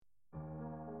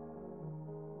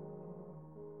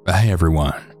Hey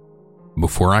everyone.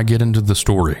 Before I get into the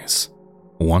stories,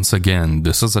 once again,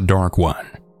 this is a dark one.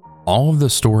 All of the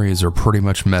stories are pretty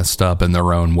much messed up in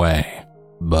their own way,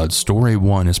 but story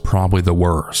 1 is probably the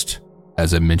worst,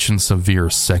 as it mentions severe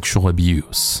sexual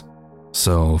abuse.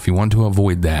 So if you want to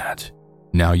avoid that,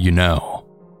 now you know.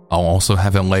 I'll also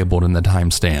have it labeled in the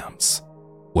timestamps.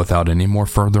 Without any more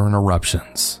further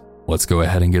interruptions, let's go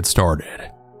ahead and get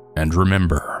started. And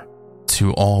remember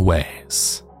to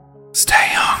always stay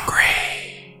hungry.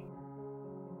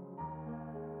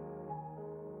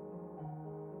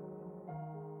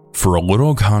 For a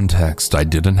little context, I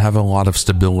didn't have a lot of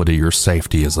stability or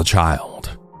safety as a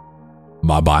child.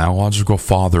 My biological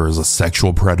father is a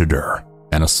sexual predator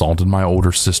and assaulted my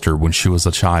older sister when she was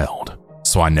a child,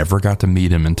 so I never got to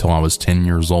meet him until I was 10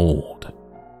 years old.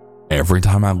 Every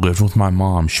time I lived with my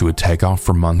mom, she would take off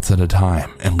for months at a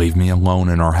time and leave me alone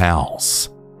in our house.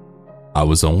 I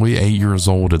was only 8 years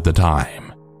old at the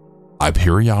time. I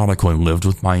periodically lived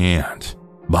with my aunt,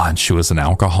 but she was an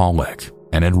alcoholic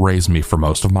and had raised me for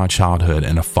most of my childhood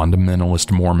in a fundamentalist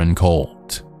Mormon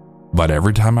cult. But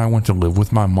every time I went to live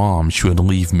with my mom, she would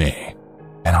leave me,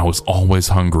 and I was always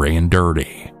hungry and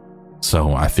dirty.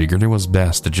 So I figured it was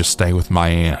best to just stay with my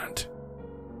aunt.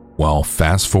 Well,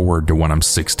 fast forward to when I'm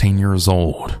 16 years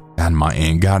old, and my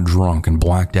aunt got drunk and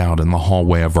blacked out in the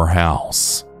hallway of our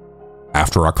house.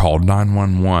 After I called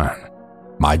 911,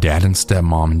 my dad and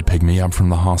stepmom had picked me up from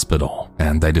the hospital,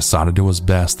 and they decided it was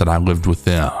best that I lived with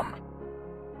them.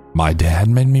 My dad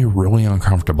made me really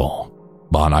uncomfortable,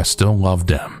 but I still loved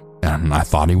him, and I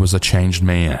thought he was a changed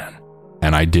man,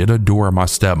 and I did adore my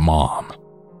stepmom.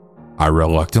 I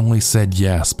reluctantly said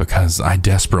yes because I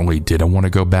desperately didn't want to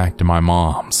go back to my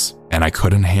mom's, and I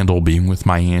couldn't handle being with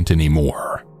my aunt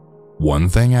anymore. One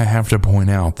thing I have to point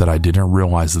out that I didn't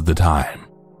realize at the time,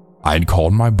 I had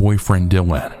called my boyfriend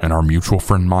Dylan and our mutual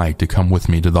friend Mike to come with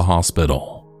me to the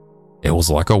hospital. It was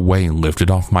like a weight lifted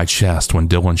off my chest when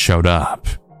Dylan showed up,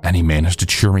 and he managed to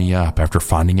cheer me up after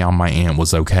finding out my aunt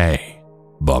was okay.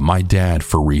 But my dad,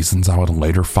 for reasons I would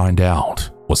later find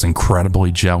out, was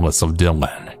incredibly jealous of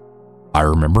Dylan. I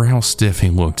remember how stiff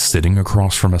he looked sitting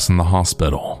across from us in the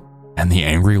hospital, and the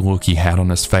angry look he had on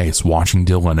his face watching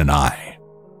Dylan and I.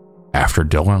 After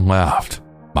Dylan left,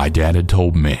 my dad had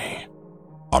told me,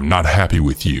 "I'm not happy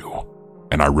with you,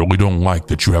 and I really don't like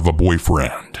that you have a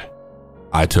boyfriend."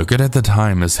 I took it at the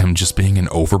time as him just being an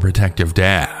overprotective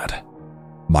dad.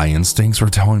 My instincts were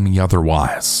telling me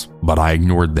otherwise, but I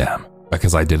ignored them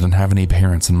because I didn't have any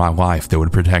parents in my life that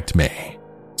would protect me.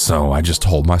 So I just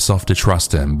told myself to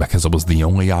trust him because it was the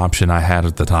only option I had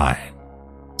at the time.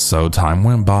 So time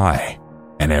went by,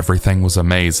 and everything was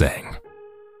amazing.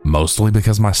 Mostly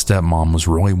because my stepmom was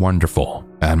really wonderful,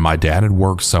 and my dad had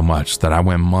worked so much that I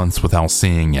went months without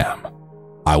seeing him.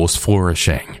 I was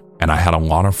flourishing, and I had a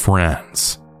lot of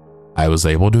friends. I was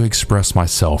able to express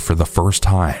myself for the first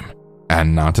time,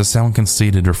 and not to sound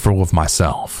conceited or full of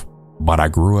myself, but I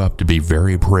grew up to be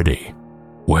very pretty,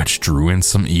 which drew in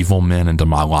some evil men into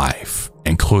my life,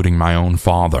 including my own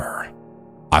father.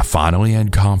 I finally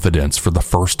had confidence for the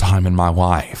first time in my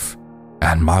life,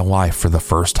 and my life for the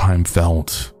first time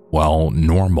felt, well,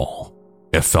 normal.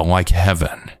 It felt like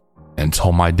heaven,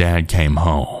 until my dad came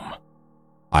home.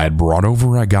 I had brought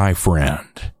over a guy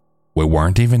friend. We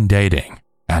weren't even dating,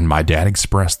 and my dad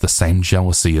expressed the same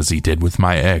jealousy as he did with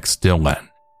my ex, Dylan.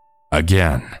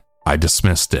 Again, I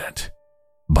dismissed it.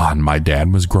 But my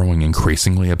dad was growing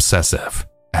increasingly obsessive,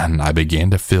 and I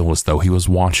began to feel as though he was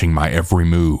watching my every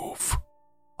move.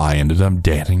 I ended up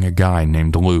dating a guy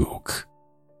named Luke.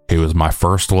 He was my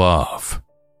first love.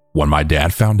 When my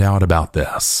dad found out about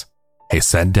this, he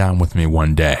sat down with me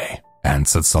one day and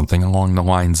said something along the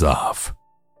lines of,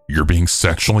 "You're being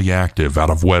sexually active out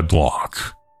of wedlock."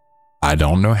 I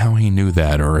don't know how he knew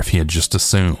that or if he had just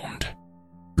assumed.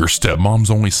 "Your stepmom's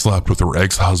only slept with her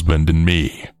ex-husband and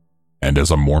me. And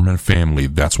as a Mormon family,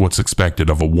 that's what's expected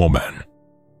of a woman."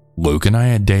 Luke and I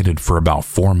had dated for about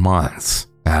 4 months,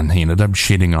 and he ended up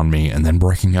cheating on me and then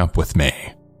breaking up with me,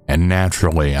 and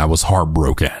naturally I was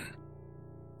heartbroken.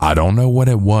 I don't know what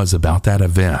it was about that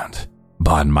event,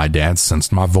 but my dad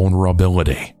sensed my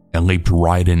vulnerability and leaped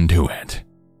right into it.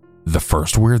 The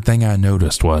first weird thing I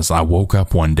noticed was I woke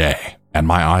up one day and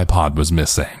my iPod was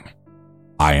missing.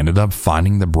 I ended up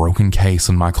finding the broken case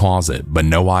in my closet, but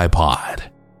no iPod.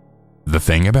 The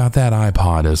thing about that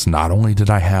iPod is not only did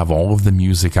I have all of the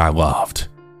music I loved,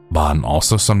 but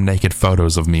also some naked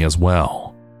photos of me as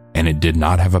well, and it did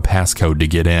not have a passcode to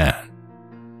get in.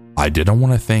 I didn't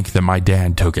want to think that my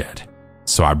dad took it,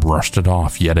 so I brushed it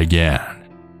off yet again.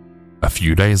 A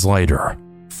few days later,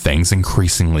 things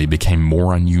increasingly became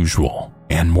more unusual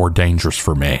and more dangerous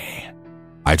for me.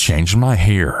 I changed my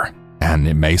hair, and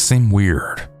it may seem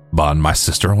weird, but my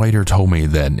sister later told me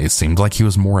that it seemed like he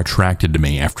was more attracted to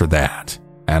me after that,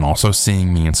 and also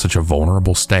seeing me in such a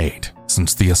vulnerable state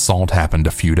since the assault happened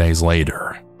a few days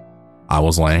later. I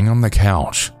was laying on the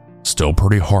couch, still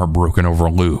pretty heartbroken over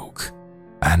Luke,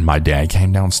 and my dad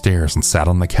came downstairs and sat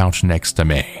on the couch next to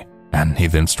me, and he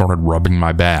then started rubbing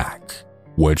my back,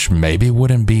 which maybe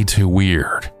wouldn't be too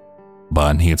weird,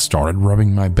 but he had started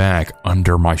rubbing my back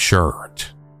under my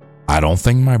shirt. I don't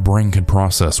think my brain could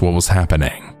process what was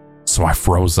happening, so I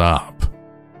froze up,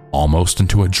 almost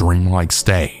into a dreamlike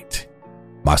state.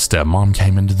 My stepmom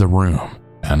came into the room,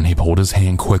 and he pulled his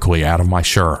hand quickly out of my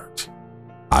shirt.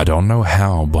 I don't know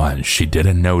how, but she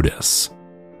didn't notice.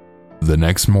 The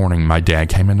next morning, my dad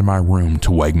came into my room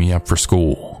to wake me up for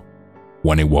school.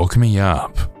 When he woke me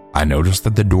up, I noticed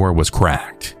that the door was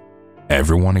cracked.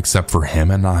 Everyone except for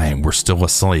him and I were still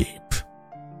asleep.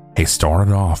 He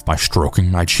started off by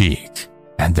stroking my cheek,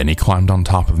 and then he climbed on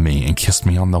top of me and kissed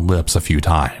me on the lips a few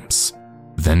times,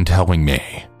 then telling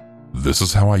me, "This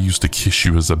is how I used to kiss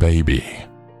you as a baby.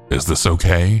 Is this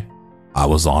okay?" I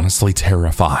was honestly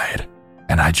terrified,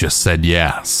 and I just said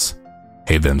yes.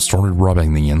 He then started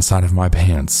rubbing the inside of my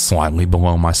pants slightly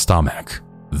below my stomach,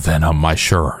 then up my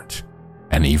shirt,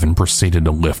 and even proceeded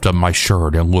to lift up my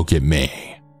shirt and look at me.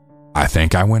 I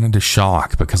think I went into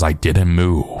shock because I didn't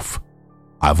move.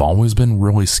 I've always been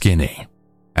really skinny,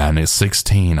 and at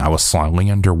 16 I was slightly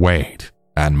underweight,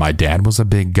 and my dad was a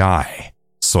big guy,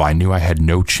 so I knew I had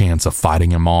no chance of fighting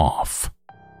him off,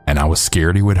 and I was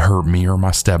scared he would hurt me or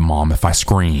my stepmom if I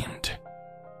screamed.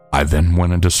 I then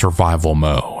went into survival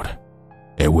mode.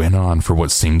 It went on for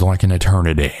what seemed like an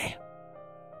eternity.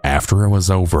 After it was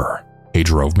over, he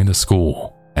drove me to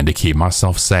school, and to keep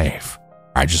myself safe,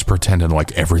 I just pretended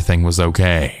like everything was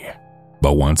okay.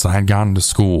 But once I had gotten to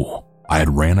school, I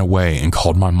had ran away and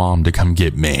called my mom to come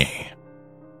get me.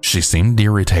 She seemed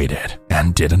irritated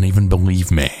and didn't even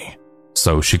believe me,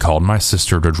 so she called my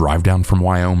sister to drive down from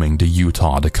Wyoming to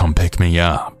Utah to come pick me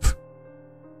up.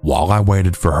 While I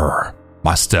waited for her,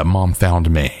 my stepmom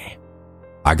found me.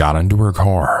 I got into her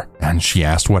car and she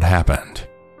asked what happened.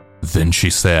 Then she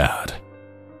said,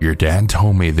 "Your dad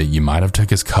told me that you might have took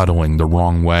his cuddling the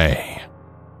wrong way."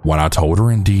 When I told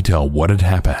her in detail what had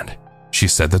happened, she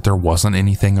said that there wasn't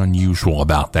anything unusual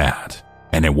about that,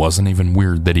 and it wasn't even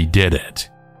weird that he did it.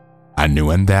 I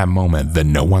knew in that moment that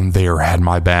no one there had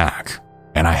my back,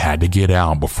 and I had to get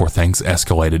out before things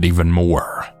escalated even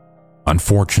more.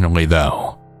 Unfortunately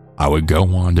though, I would go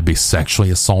on to be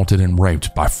sexually assaulted and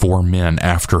raped by 4 men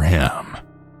after him.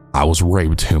 I was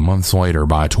raped 2 months later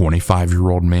by a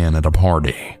 25-year-old man at a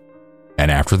party, and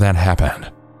after that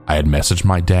happened, I had messaged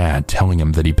my dad telling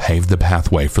him that he paved the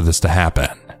pathway for this to happen.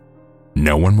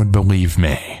 No one would believe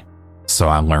me, so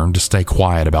I learned to stay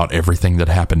quiet about everything that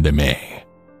happened to me,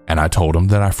 and I told him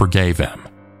that I forgave him,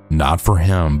 not for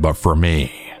him but for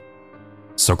me.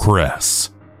 So Chris,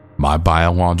 my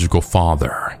biological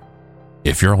father,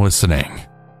 if you're listening,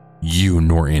 you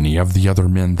nor any of the other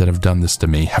men that have done this to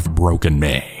me have broken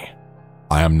me.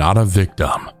 I am not a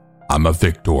victim, I'm a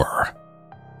victor.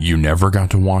 You never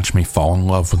got to watch me fall in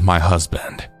love with my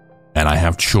husband, and I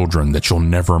have children that you'll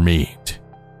never meet.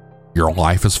 Your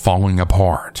life is falling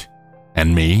apart,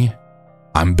 and me,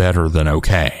 I'm better than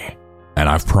okay, and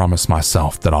I've promised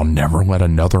myself that I'll never let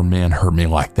another man hurt me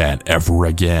like that ever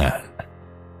again.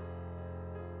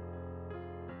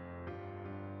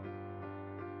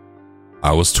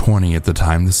 I was 20 at the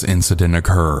time this incident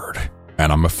occurred,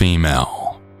 and I'm a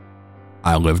female.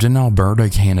 I lived in Alberta,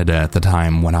 Canada at the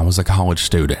time when I was a college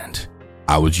student.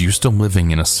 I was used to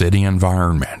living in a city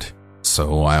environment,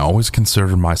 so I always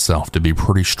considered myself to be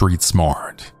pretty street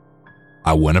smart.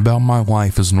 I went about my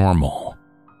life as normal,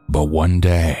 but one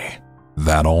day,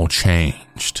 that all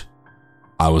changed.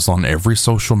 I was on every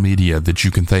social media that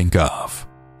you can think of,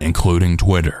 including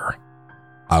Twitter.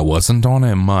 I wasn't on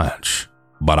it much,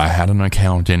 but I had an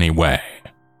account anyway.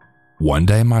 One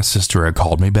day my sister had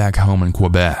called me back home in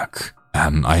Quebec,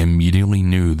 and I immediately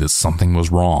knew that something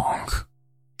was wrong.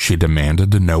 She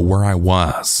demanded to know where I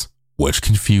was, which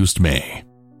confused me,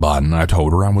 but I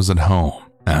told her I was at home,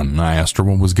 and I asked her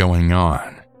what was going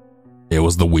on. It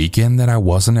was the weekend that I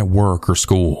wasn't at work or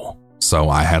school, so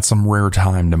I had some rare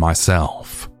time to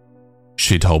myself.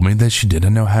 She told me that she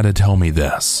didn't know how to tell me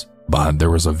this, but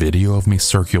there was a video of me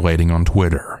circulating on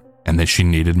Twitter, and that she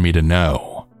needed me to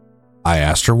know. I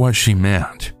asked her what she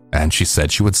meant, and she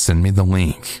said she would send me the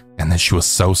link, and that she was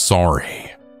so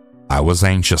sorry. I was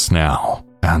anxious now,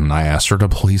 and I asked her to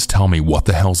please tell me what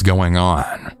the hell's going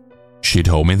on. She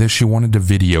told me that she wanted to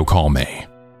video call me,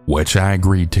 which I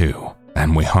agreed to,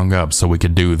 and we hung up so we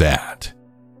could do that.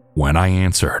 When I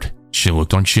answered, she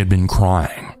looked like she had been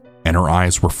crying, and her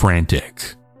eyes were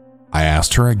frantic. I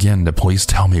asked her again to please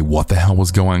tell me what the hell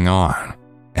was going on,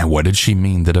 and what did she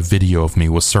mean that a video of me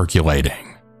was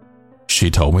circulating. She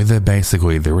told me that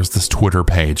basically there was this Twitter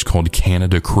page called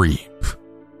Canada Creep.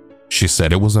 She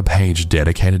said it was a page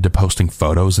dedicated to posting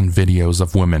photos and videos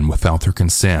of women without their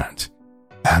consent,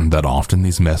 and that often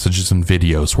these messages and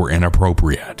videos were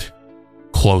inappropriate.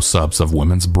 Close-ups of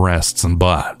women's breasts and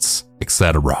butts,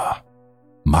 etc.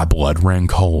 My blood ran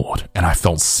cold and I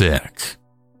felt sick.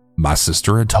 My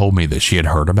sister had told me that she had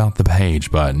heard about the page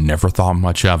but never thought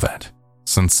much of it,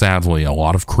 since sadly a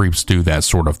lot of creeps do that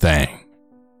sort of thing.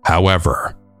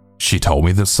 However, she told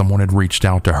me that someone had reached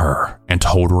out to her and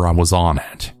told her I was on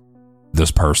it. This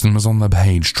person was on the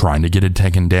page trying to get it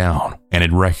taken down and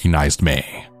had recognized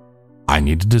me. I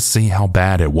needed to see how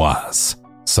bad it was,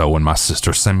 so when my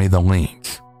sister sent me the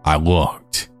link, I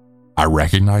looked. I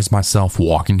recognized myself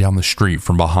walking down the street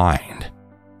from behind.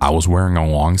 I was wearing a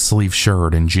long-sleeve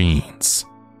shirt and jeans.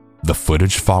 The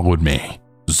footage followed me,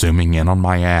 zooming in on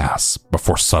my ass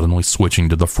before suddenly switching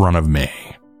to the front of me.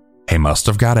 He must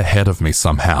have got ahead of me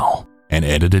somehow and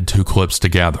edited 2 clips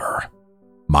together.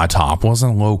 My top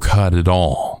wasn't low cut at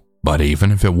all, but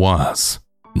even if it was,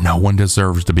 no one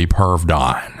deserves to be perved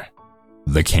on.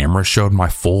 The camera showed my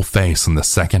full face in the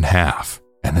second half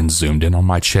and then zoomed in on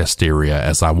my chest area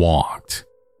as I walked.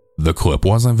 The clip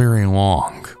wasn't very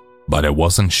long, but it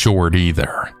wasn't short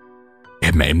either.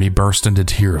 It made me burst into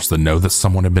tears to know that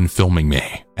someone had been filming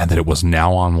me and that it was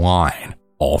now online,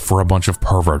 all for a bunch of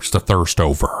perverts to thirst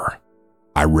over.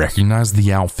 I recognized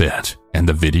the outfit, and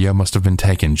the video must have been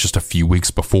taken just a few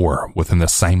weeks before, within the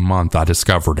same month I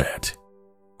discovered it.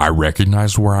 I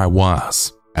recognized where I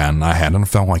was, and I hadn't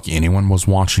felt like anyone was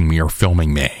watching me or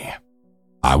filming me.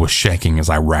 I was shaking as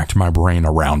I racked my brain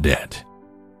around it.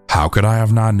 How could I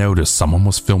have not noticed someone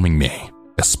was filming me,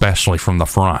 especially from the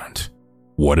front?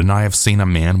 Wouldn't I have seen a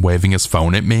man waving his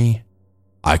phone at me?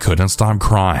 I couldn't stop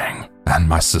crying, and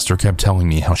my sister kept telling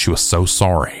me how she was so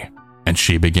sorry, and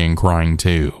she began crying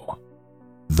too.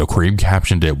 The creep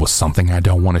captioned it with something I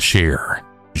don't want to share,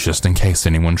 just in case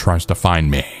anyone tries to find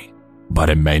me, but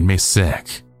it made me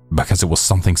sick because it was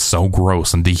something so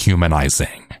gross and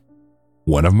dehumanizing.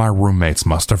 One of my roommates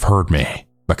must have heard me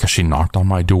because she knocked on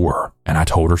my door and I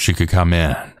told her she could come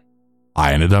in.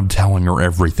 I ended up telling her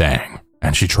everything,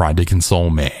 and she tried to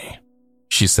console me.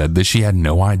 She said that she had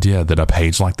no idea that a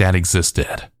page like that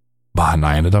existed, but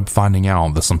I ended up finding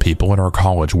out that some people at our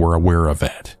college were aware of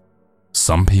it.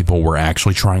 Some people were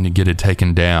actually trying to get it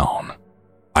taken down.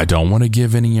 I don't want to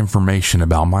give any information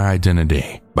about my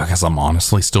identity because I'm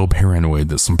honestly still paranoid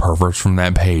that some perverts from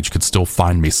that page could still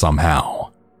find me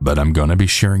somehow, but I'm going to be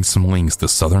sharing some links that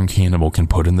Southern Cannibal can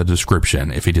put in the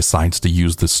description if he decides to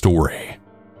use this story,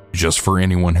 just for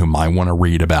anyone who might want to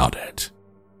read about it.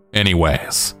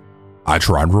 Anyways, I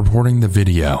tried reporting the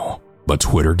video, but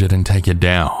Twitter didn't take it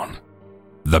down.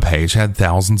 The page had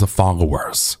thousands of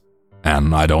followers,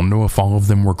 and I don't know if all of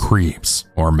them were creeps,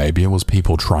 or maybe it was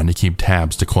people trying to keep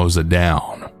tabs to close it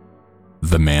down.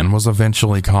 The man was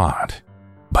eventually caught,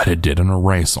 but it didn't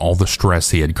erase all the stress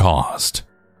he had caused.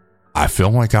 I feel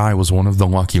like I was one of the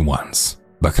lucky ones,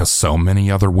 because so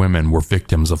many other women were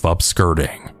victims of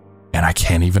upskirting, and I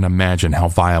can't even imagine how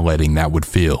violating that would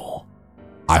feel.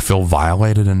 I feel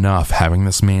violated enough having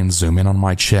this man zoom in on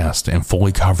my chest and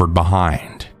fully covered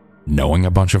behind, knowing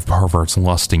a bunch of perverts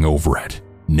lusting over it,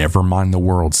 never mind the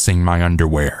world seeing my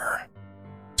underwear.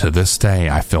 To this day,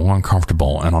 I feel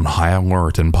uncomfortable and on high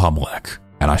alert in public,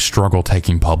 and I struggle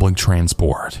taking public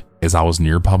transport, as I was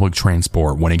near public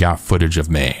transport when he got footage of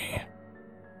me.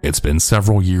 It's been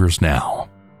several years now,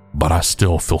 but I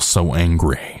still feel so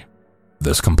angry.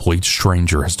 This complete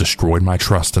stranger has destroyed my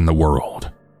trust in the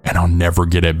world, and I'll never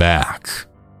get it back.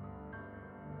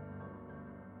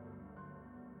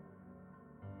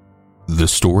 The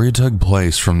story took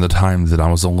place from the time that I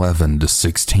was 11 to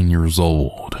 16 years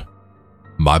old.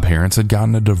 My parents had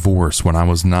gotten a divorce when I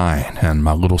was 9 and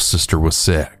my little sister was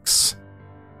 6.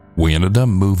 We ended up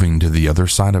moving to the other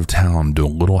side of town to a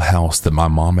little house that my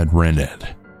mom had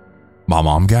rented. My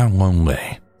mom got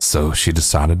lonely, so she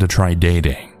decided to try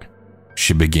dating.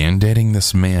 She began dating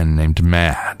this man named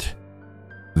Matt.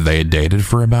 They had dated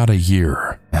for about a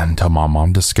year until my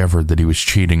mom discovered that he was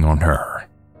cheating on her.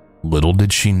 Little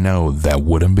did she know that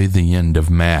wouldn't be the end of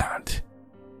Matt.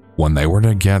 When they were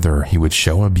together, he would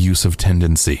show abusive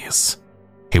tendencies.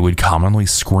 He would commonly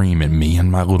scream at me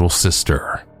and my little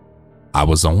sister. I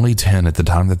was only 10 at the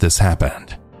time that this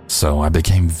happened, so I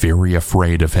became very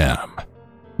afraid of him.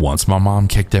 Once my mom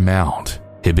kicked him out,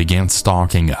 he began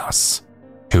stalking us.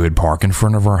 He would park in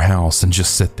front of our house and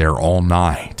just sit there all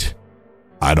night.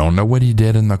 I don't know what he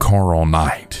did in the car all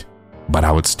night, but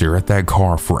I would stare at that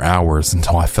car for hours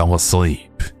until I fell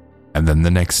asleep, and then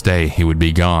the next day he would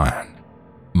be gone.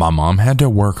 My mom had to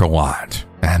work a lot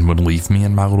and would leave me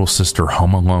and my little sister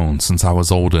home alone since I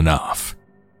was old enough.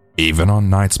 Even on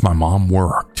nights my mom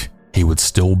worked, he would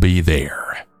still be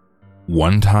there.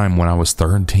 One time when I was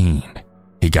 13,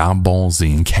 he got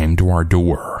ballsy and came to our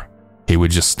door. He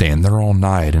would just stand there all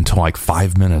night until like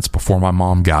 5 minutes before my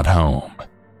mom got home.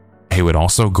 He would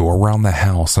also go around the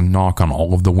house and knock on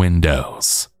all of the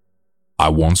windows. I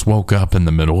once woke up in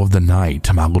the middle of the night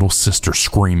to my little sister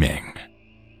screaming.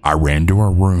 I ran to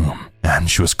her room and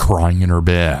she was crying in her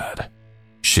bed.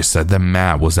 She said that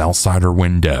Matt was outside her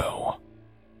window.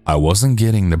 I wasn't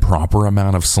getting the proper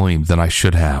amount of sleep that I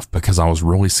should have because I was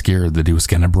really scared that he was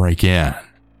going to break in.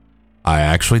 I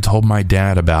actually told my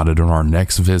dad about it on our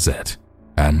next visit,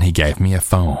 and he gave me a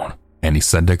phone and he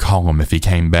said to call him if he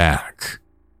came back.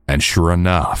 And sure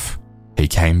enough, he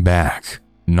came back,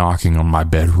 knocking on my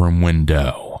bedroom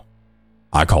window.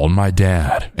 I called my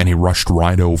dad and he rushed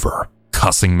right over,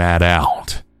 cussing Matt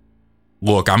out.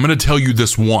 Look, I'm going to tell you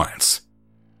this once.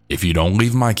 If you don't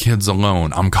leave my kids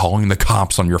alone, I'm calling the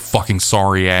cops on your fucking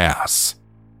sorry ass.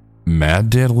 Matt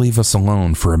did leave us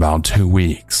alone for about 2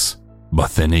 weeks,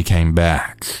 but then he came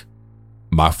back.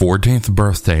 My 14th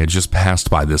birthday had just passed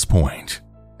by this point,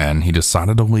 and he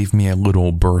decided to leave me a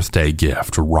little birthday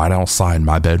gift right outside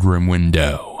my bedroom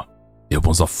window. It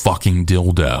was a fucking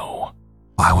dildo.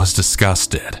 I was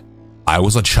disgusted. I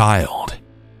was a child.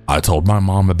 I told my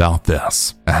mom about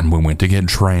this, and we went to get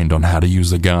trained on how to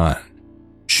use a gun.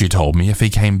 She told me if he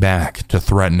came back to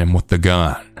threaten him with the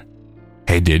gun.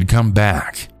 He did come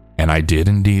back, and I did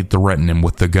indeed threaten him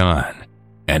with the gun,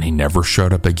 and he never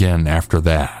showed up again after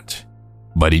that.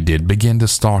 But he did begin to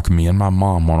stalk me and my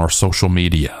mom on our social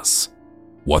medias.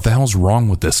 What the hell's wrong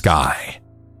with this guy?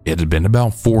 It had been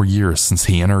about 4 years since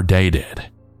he and her dated.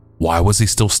 Why was he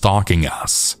still stalking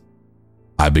us?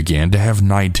 I began to have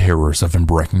night terrors of him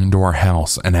breaking into our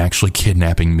house and actually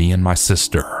kidnapping me and my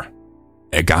sister.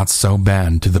 It got so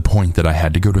bad to the point that I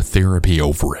had to go to therapy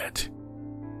over it.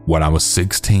 When I was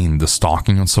 16, the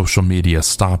stalking on social media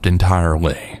stopped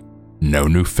entirely. No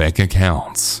new fake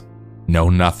accounts. No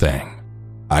nothing.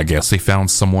 I guess he found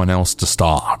someone else to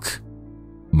stalk.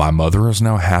 My mother is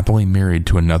now happily married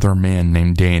to another man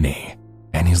named Danny,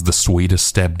 and he's the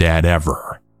sweetest stepdad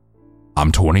ever.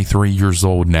 I'm 23 years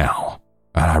old now,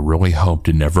 and I really hope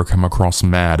to never come across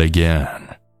Matt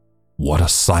again. What a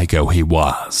psycho he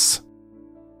was.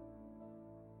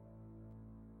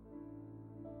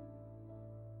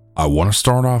 I want to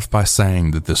start off by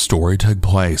saying that this story took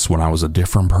place when I was a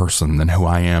different person than who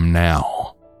I am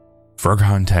now. For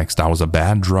context, I was a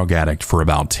bad drug addict for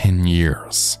about 10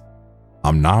 years.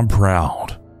 I'm not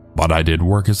proud, but I did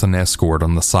work as an escort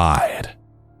on the side.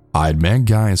 I'd met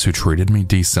guys who treated me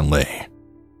decently.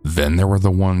 Then there were the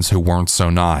ones who weren't so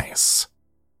nice.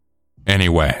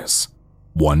 Anyways,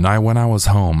 one night when I was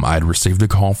home, I'd received a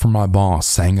call from my boss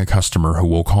saying a customer who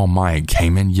we'll call Mike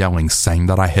came in yelling saying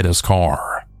that I hit his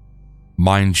car.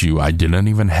 Mind you, I didn't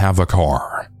even have a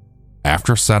car.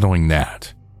 After settling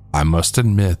that, I must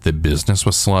admit that business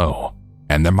was slow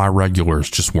and that my regulars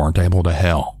just weren't able to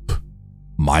help.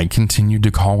 Mike continued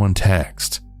to call and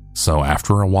text, so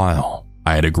after a while,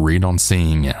 I had agreed on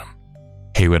seeing him.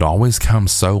 He would always come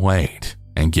so late,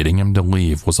 and getting him to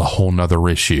leave was a whole nother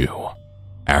issue.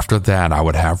 After that, I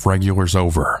would have regulars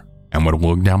over and would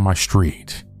look down my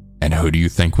street, and who do you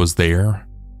think was there?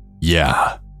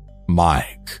 Yeah,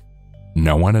 Mike.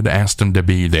 No one had asked him to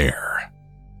be there.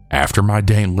 After my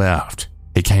date left,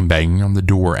 he came banging on the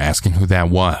door asking who that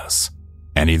was,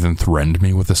 and he then threatened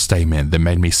me with a statement that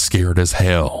made me scared as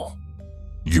hell.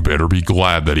 You better be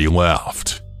glad that he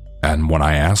left. And when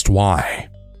I asked why,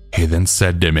 he then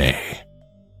said to me,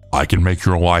 I can make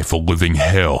your life a living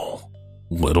hell.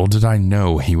 Little did I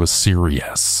know he was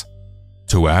serious.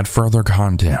 To add further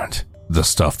content, the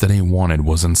stuff that he wanted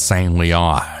was insanely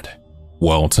odd.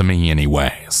 Well, to me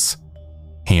anyways.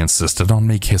 He insisted on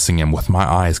me kissing him with my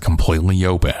eyes completely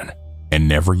open and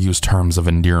never used terms of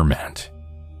endearment.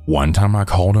 One time I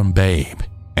called him babe,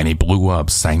 and he blew up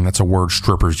saying that's a word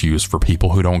strippers use for people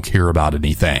who don't care about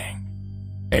anything.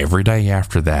 Every day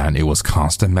after that, it was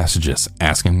constant messages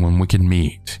asking when we could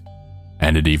meet.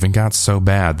 And it even got so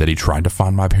bad that he tried to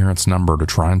find my parents' number to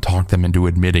try and talk them into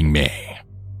admitting me.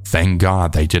 Thank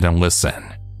God they didn't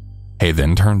listen. He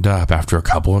then turned up after a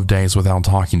couple of days without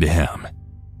talking to him,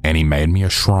 and he made me a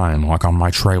shrine like on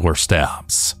my trailer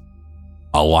steps.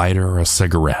 A lighter, a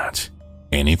cigarette,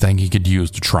 anything he could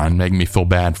use to try and make me feel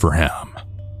bad for him.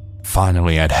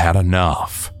 Finally, I'd had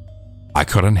enough. I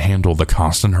couldn't handle the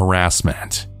constant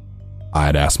harassment. I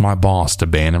had asked my boss to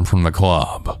ban him from the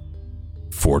club.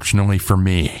 Fortunately for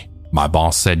me, my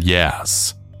boss said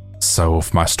yes. So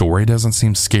if my story doesn't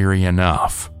seem scary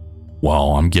enough,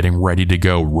 well, I'm getting ready to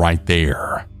go right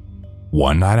there.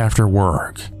 One night after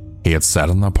work, he had sat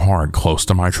in the park close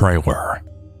to my trailer.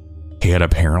 He had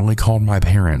apparently called my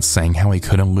parents saying how he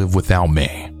couldn't live without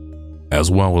me,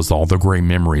 as well as all the great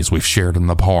memories we've shared in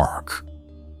the park.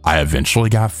 I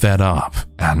eventually got fed up,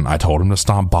 and I told him to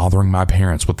stop bothering my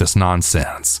parents with this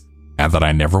nonsense, and that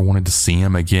I never wanted to see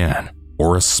him again,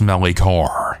 or a smelly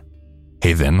car.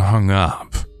 He then hung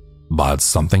up, but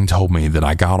something told me that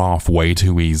I got off way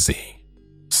too easy.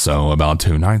 So about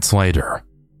 2 nights later,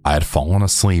 I had fallen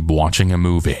asleep watching a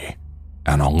movie,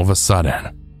 and all of a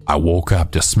sudden, I woke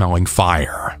up to smelling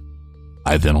fire.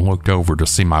 I then looked over to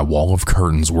see my wall of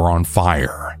curtains were on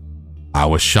fire. I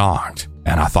was shocked,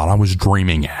 and I thought I was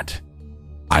dreaming it.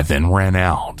 I then ran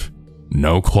out,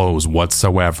 no clothes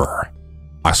whatsoever.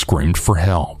 I screamed for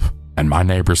help, and my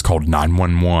neighbors called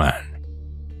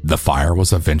 911. The fire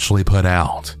was eventually put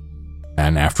out,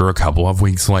 and after a couple of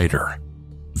weeks later,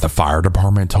 the fire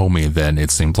department told me that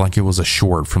it seemed like it was a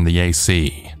short from the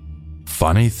AC.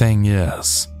 Funny thing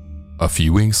is, a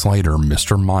few weeks later,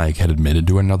 Mr. Mike had admitted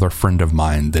to another friend of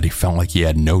mine that he felt like he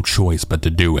had no choice but to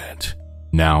do it.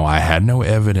 Now, I had no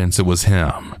evidence it was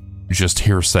him, just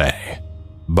hearsay.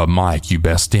 But Mike, you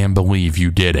best damn believe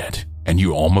you did it, and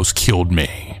you almost killed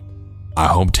me. I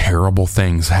hope terrible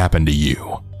things happen to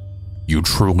you. You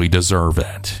truly deserve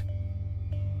it.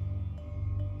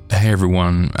 Hey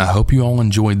everyone, I hope you all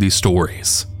enjoyed these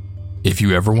stories. If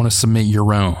you ever want to submit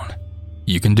your own,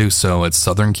 you can do so at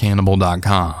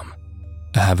southerncannibal.com.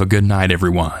 Have a good night,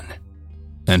 everyone.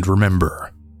 And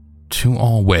remember to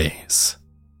always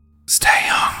stay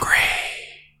home.